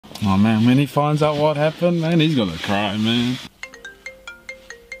Oh man, when he finds out what happened, man, he's gonna cry, man.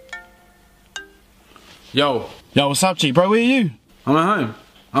 Yo, what's up, G? Bro, where are you? I'm at home.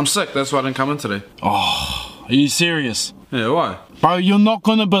 I'm sick, that's why I didn't come in today. Oh, are you serious? Yeah, why? Bro, you're not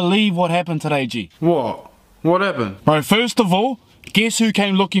gonna believe what happened today, G. What? What happened? Bro, first of all, guess who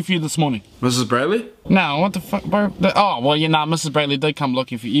came looking for you this morning? Mrs. Bradley? No, what the fuck, bro? Oh, well, yeah, nah, Mrs. Bradley did come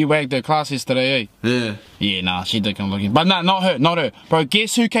looking for you. You wagged her class yesterday, eh? Yeah. Yeah, nah, she did come looking. But nah, not her. Bro,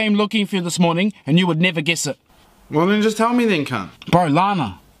 guess who came looking for you this morning, and you would never guess it? Well then just tell me then, cunt. Bro,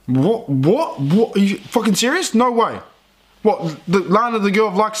 Lana. What? Are you fucking serious? No way. What, Lana, the girl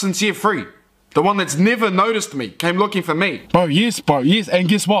of Like Sincere Free? The one that's never noticed me, came looking for me. Bro, yes, and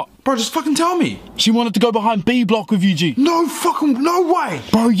guess what? Bro, just fucking tell me. She wanted to go behind B block with you, G. No way.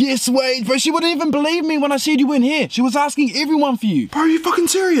 Bro, yes, wait. Bro, she wouldn't even believe me when I said you weren't here. She was asking everyone for you. Bro, are you fucking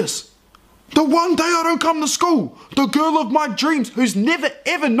serious? The one day I don't come to school, the girl of my dreams, who's never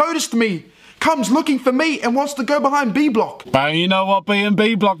ever noticed me, comes looking for me and wants to go behind B block. Bro, you know what B and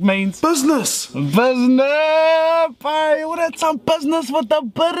B block means? Business. Business, bro. What it's some business with the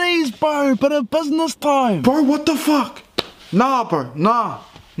biddies, bro. Bit of business time. Bro, what the fuck? Nah, bro. Nah.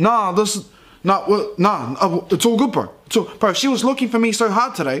 It's all good, bro. Bro, she was looking for me so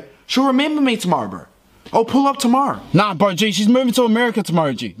hard today. She'll remember me tomorrow, bro. I'll pull up tomorrow. Nah, bro, G, she's moving to America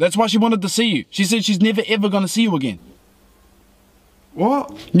tomorrow, G. That's why she wanted to see you. She said she's never ever gonna see you again.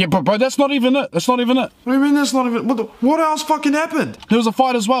 What? Yeah, bro, that's not even it. What do you mean that's not even... What else fucking happened? There was a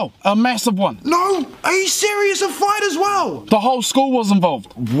fight as well. A massive one. No! Are you serious? A fight as well? The whole school was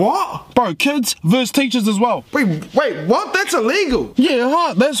involved. What? Bro, kids versus teachers as well. Wait, what? That's illegal. Yeah,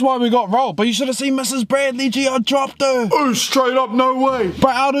 huh? That's why we got rolled. But you should have seen Mrs. Bradley, G. I dropped her. Oh, straight up, no way. Bro,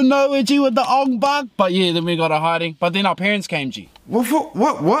 out of nowhere, G, with the ong bug. But yeah, then we got her hiding. But then our parents came, G.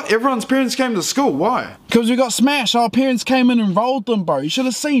 What? Everyone's parents came to school. Why? Because we got smashed. Our parents came in and rolled them, bro. You should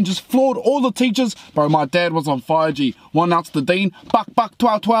have seen. Just floored all the teachers. Bro, my dad was on fire, G. One out to the dean. Buck,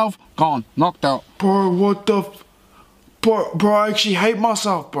 12. Gone. Knocked out. Bro, what the... Bro, I actually hate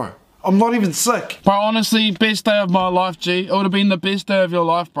myself, bro. I'm not even sick. Bro, honestly, best day of my life, G. It would have been the best day of your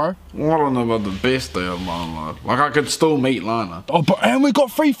life, bro. I don't know about the best day of my life. Like, I could still meet Lana. Oh, bro, and we got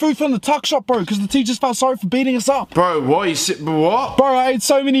free food from the tuck shop, bro, because the teachers felt sorry for beating us up. Bro, what? You said... What? Bro, I ate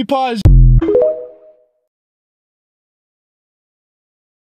so many pies.